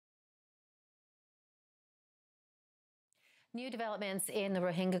New developments in the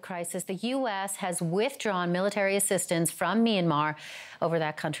Rohingya crisis. The U.S. has withdrawn military assistance from Myanmar over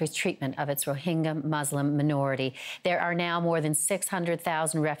that country's treatment of its Rohingya Muslim minority. There are now more than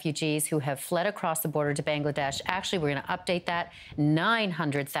 600,000 refugees who have fled across the border to Bangladesh. Actually, we're going to update that,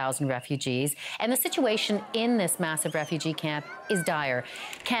 900,000 refugees. And the situation in this massive refugee camp is dire.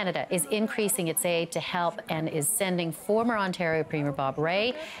 Canada is increasing its aid to help and is sending former Ontario Premier Bob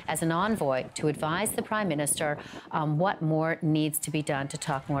Rae as an envoy to advise the Prime Minister on what more needs to be done. To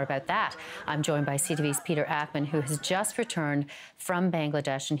talk more about that, I'm joined by CTV's Peter Ackman, who has just returned from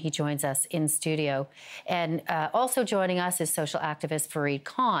Bangladesh, and he joins us in studio. And also joining us is social activist Fareed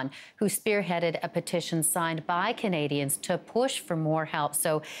Khan, who spearheaded a petition signed by Canadians to push for more help.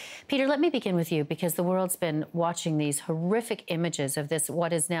 So, Peter, let me begin with you, because the world's been watching these horrific images of this,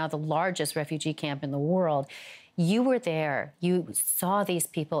 what is now the largest refugee camp in the world. You were there, you saw these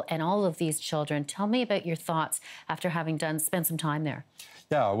people and all of these children. Tell me about your thoughts after having spent some time there.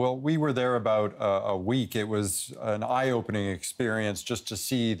 Yeah, well, we were there about a week. It was an eye-opening experience just to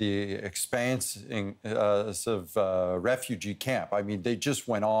see the expanse of refugee camp. I mean, they just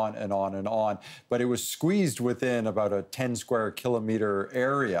went on and on and on, but it was squeezed within about a 10 square kilometer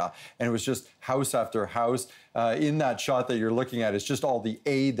area, and it was just house after house. In that shot that you're looking at, it's just all the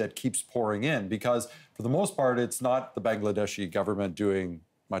aid that keeps pouring in, because for the most part, it's not the Bangladeshi government doing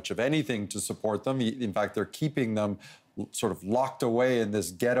much of anything to support them. In fact, they're keeping them sort of locked away in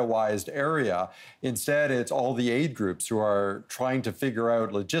this ghettoized area. Instead, it's all the aid groups who are trying to figure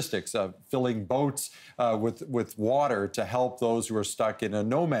out logistics of filling boats with water to help those who are stuck in a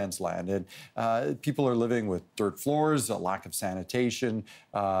no man's land. And people are living with dirt floors, a lack of sanitation,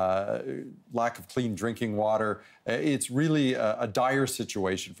 lack of clean drinking water. It's really a dire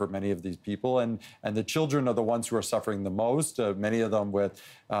situation for many of these people. And the children are the ones who are suffering the most, many of them with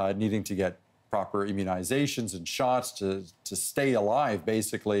needing to get proper immunizations and shots to stay alive,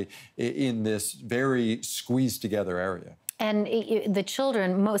 basically, in this very squeezed together area. And the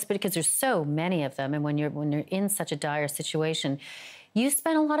children, most, because there's so many of them, and when you're in such a dire situation, you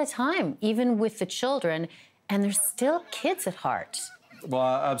spend a lot of time, even with the children, and they're still kids at heart. Well,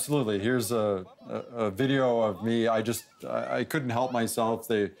 absolutely. Here's a video of me. I couldn't help myself.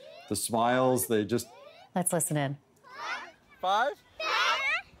 The smiles, they just... Let's listen in. 5,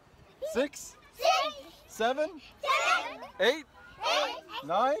 6, 7, 8,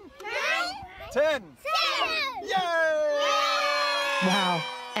 9, 10. Yay! Wow.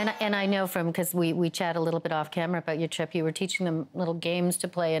 And I know from, because we chat a little bit off camera about your trip, you were teaching them little games to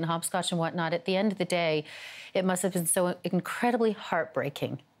play and hopscotch and whatnot. At the end of the day, it must have been so incredibly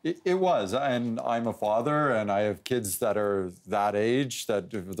heartbreaking. It was, and I'm a father, and I have kids that are that age,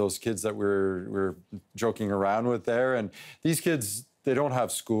 those kids that we're joking around with there, and these kids, they don't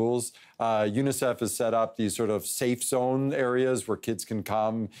have schools. UNICEF has set up these sort of safe zone areas where kids can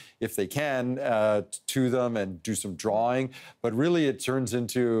come, if they can, to them and do some drawing. But really, it turns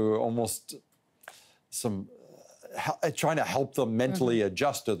into almost some trying to help them mentally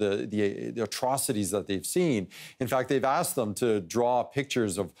adjust to the atrocities that they've seen. In fact, they've asked them to draw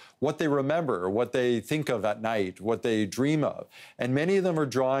pictures of what they remember, what they think of at night, what they dream of. And many of them are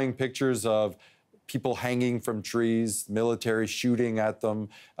drawing pictures of people hanging from trees, military shooting at them,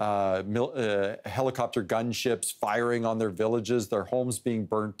 helicopter gunships firing on their villages, their homes being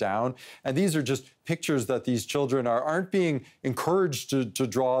burnt down. And these are just pictures that these children aren't being encouraged to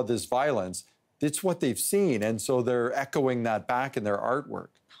draw this violence. It's what they've seen, and so they're echoing that back in their artwork.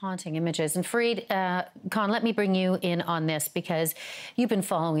 Haunting images. And Fareed Khan, let me bring you in on this, because you've been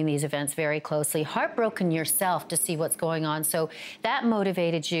following these events very closely. Heartbroken yourself to see what's going on. So that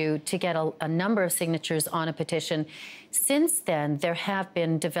motivated you to get a number of signatures on a petition. Since then, there have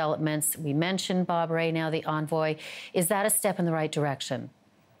been developments. We mentioned Bob Rae, now the envoy. Is that a step in the right direction?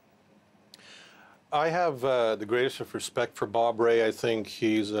 I have the greatest of respect for Bob Rae. I think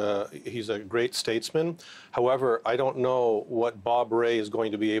he's a great statesman. However, I don't know what Bob Rae is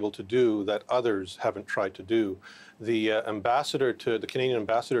going to be able to do that others haven't tried to do. The Canadian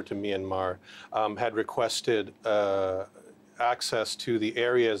ambassador to Myanmar had requested access to the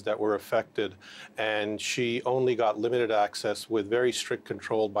areas that were affected, and she only got limited access with very strict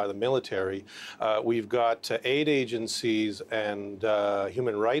control by the military. We've got aid agencies and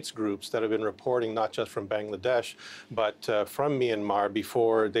human rights groups that have been reporting not just from Bangladesh, but from Myanmar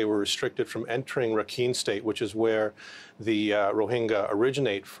before they were restricted from entering Rakhine State, which is where Rohingya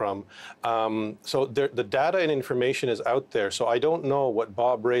originate from. So the data and information is out there. So I don't know what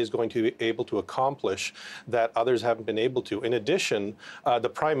Bob Rae is going to be able to accomplish that others haven't been able to. In addition, the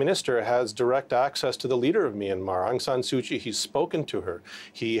Prime Minister has direct access to the leader of Myanmar, Aung San Suu Kyi. He's spoken to her.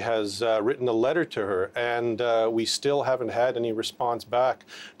 He has written a letter to her, and we still haven't had any response back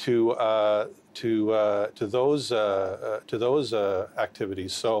to those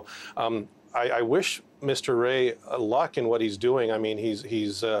activities. So I wish Mr. Rae luck in what he's doing. I mean,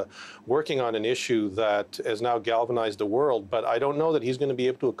 he's working on an issue that has now galvanized the world, but I don't know that he's going to be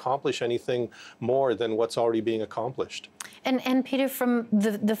able to accomplish anything more than what's already being accomplished. And Peter, from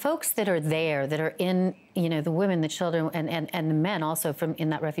the folks that are there, that are in, the women, the children, and the men also from in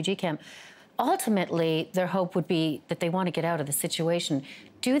that refugee camp, ultimately their hope would be that they want to get out of the situation.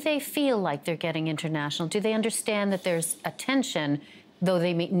 Do they feel like they're getting international? Do they understand that there's attention, though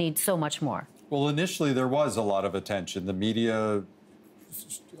they need so much more? Well, initially there was a lot of attention. The media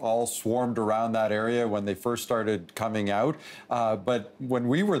all swarmed around that area when they first started coming out. But when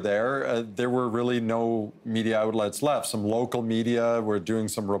we were there, there were really no media outlets left. Some local media were doing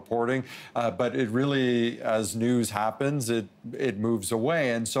some reporting, but it really, as news happens, it moves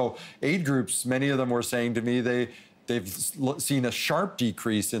away. And so aid groups, many of them were saying to me, they've seen a sharp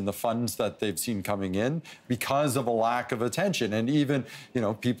decrease in the funds that they've seen coming in because of a lack of attention. And even,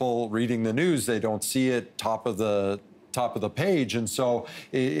 people reading the news, they don't see it top of the page, and so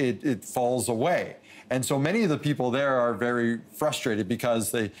it falls away. And so many of the people there are very frustrated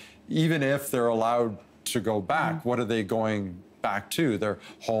because even if they're allowed to go back, what are they going back to? Their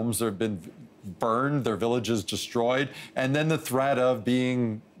homes have been burned, their villages destroyed, and then the threat of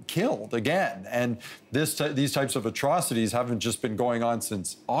being killed again. And these types of atrocities haven't just been going on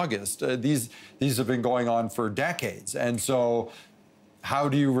since August. These have been going on for decades. And so how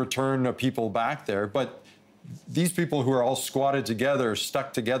do you return people back there? But these people who are all squatted together,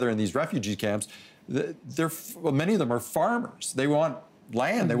 stuck together in these refugee camps, many of them are farmers. They want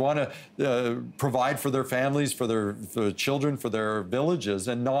land. They want to provide for their families, for their children, for their villages,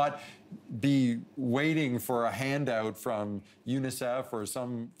 and not be waiting for a handout from UNICEF or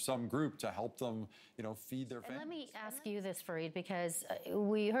some group to help them, feed their families. Let me ask you this, Fareed, because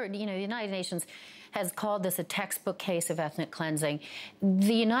we heard, the United Nations has called this a textbook case of ethnic cleansing.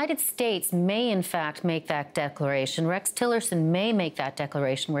 The United States may, in fact, make that declaration. Rex Tillerson may make that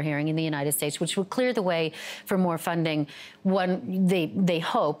declaration, we're hearing, in the United States, which would clear the way for more funding. They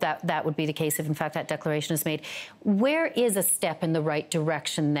hope that would be the case if, in fact, that declaration is made. Where is a step in the right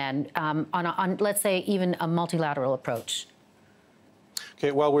direction, then, on let's say, even a multilateral approach?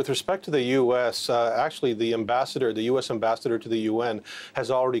 Okay, well, with respect to the U.S., actually the U.S. ambassador to the UN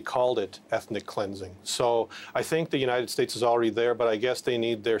has already called it ethnic cleansing. So I think the United States is already there, but I guess they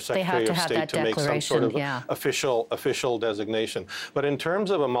need their Secretary of State to make some sort of official designation. But in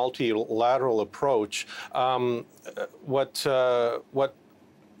terms of a multilateral approach, what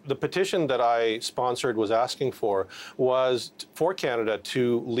the petition that I sponsored was asking for was for Canada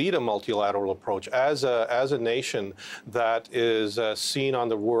to lead a multilateral approach as a nation that is seen on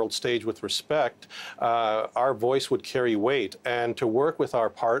the world stage with respect. Our voice would carry weight, and to work with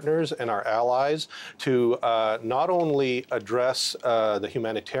our partners and our allies to not only address the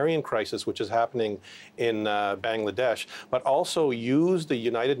humanitarian crisis which is happening in Bangladesh, but also use the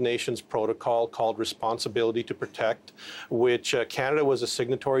United Nations protocol called Responsibility to Protect, which Canada was a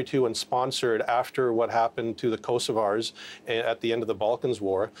signatory to and sponsored after what happened to the Kosovars at the end of the Balkans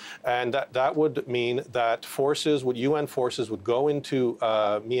War. And that would mean that UN forces would go into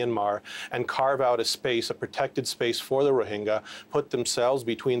Myanmar and carve out a protected space for the Rohingya, put themselves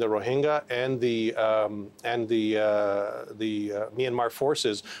between the Rohingya and the Myanmar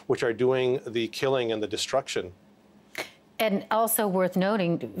forces, which are doing the killing and the destruction. And also worth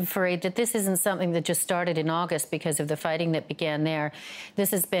noting, Fareed, that this isn't something that just started in August because of the fighting that began there.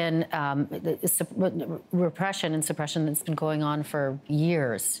 This has been repression and suppression that's been going on for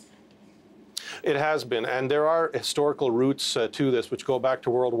years. It has been, and there are historical roots to this, which go back to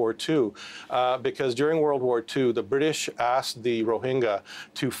World War II, because during World War II, the British asked the Rohingya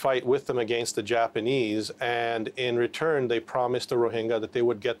to fight with them against the Japanese, and in return, they promised the Rohingya that they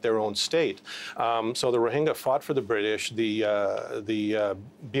would get their own state. So the Rohingya fought for the British. The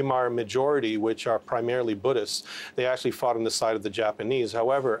Bimar majority, which are primarily Buddhists, they actually fought on the side of the Japanese.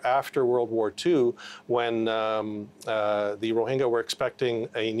 However, after World War II, when the Rohingya were expecting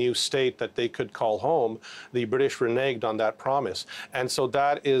a new state that they could call home, the British reneged on that promise. And so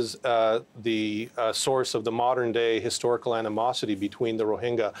that is the source of the modern day historical animosity between the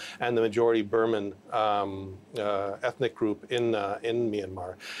Rohingya and the majority Burman ethnic group in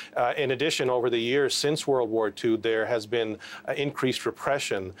Myanmar. In addition, over the years since World War II, there has been increased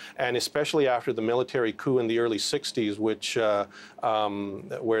repression, and especially after the military coup in the early 60s, which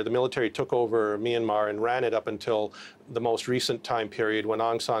where the military took over Myanmar and ran it up until the most recent time period when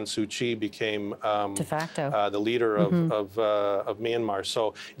Aung San Suu Kyi became de facto the leader of Myanmar.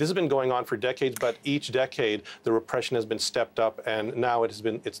 So this has been going on for decades, but each decade the repression has been stepped up, and now it's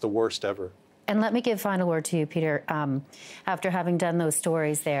the worst ever. And let me give final word to you, Peter. After having done those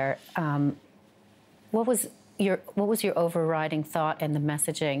stories there, what was your overriding thought and the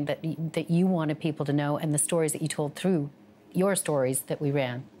messaging that you wanted people to know, and the stories that you told through your stories that we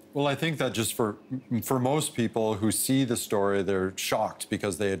ran? Well, I think that just for most people who see the story, they're shocked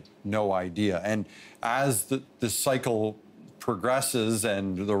because they had no idea. And as the cycle progresses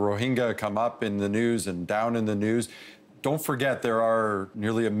and the Rohingya come up in the news and down in the news, don't forget there are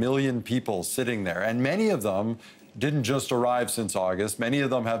nearly 1 million people sitting there. And many of them didn't just arrive since August. Many of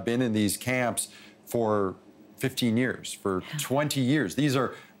them have been in these camps for 15 years, for 20 years. These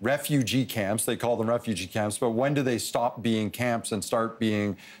are refugee camps. They call them refugee camps. But when do they stop being camps and start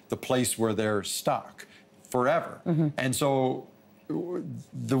being the place where they're stuck? Forever. And so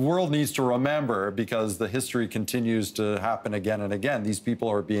the world needs to remember, because the history continues to happen again and again. These people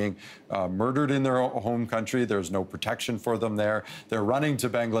are being murdered in their home country. There's no protection for them there. They're running to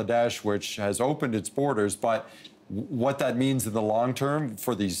Bangladesh, which has opened its borders. But what that means in the long term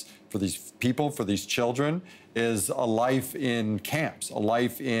for these people, for these children, is a life in camps, a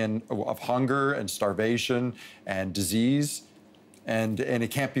life of hunger and starvation and disease, and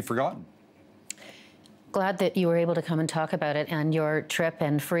it can't be forgotten. Glad that you were able to come and talk about it and your trip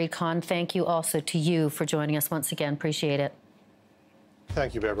and Free Con. Thank you also to you for joining us once again. Appreciate it.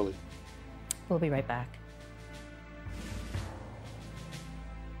 Thank you, Beverly. We'll be right back.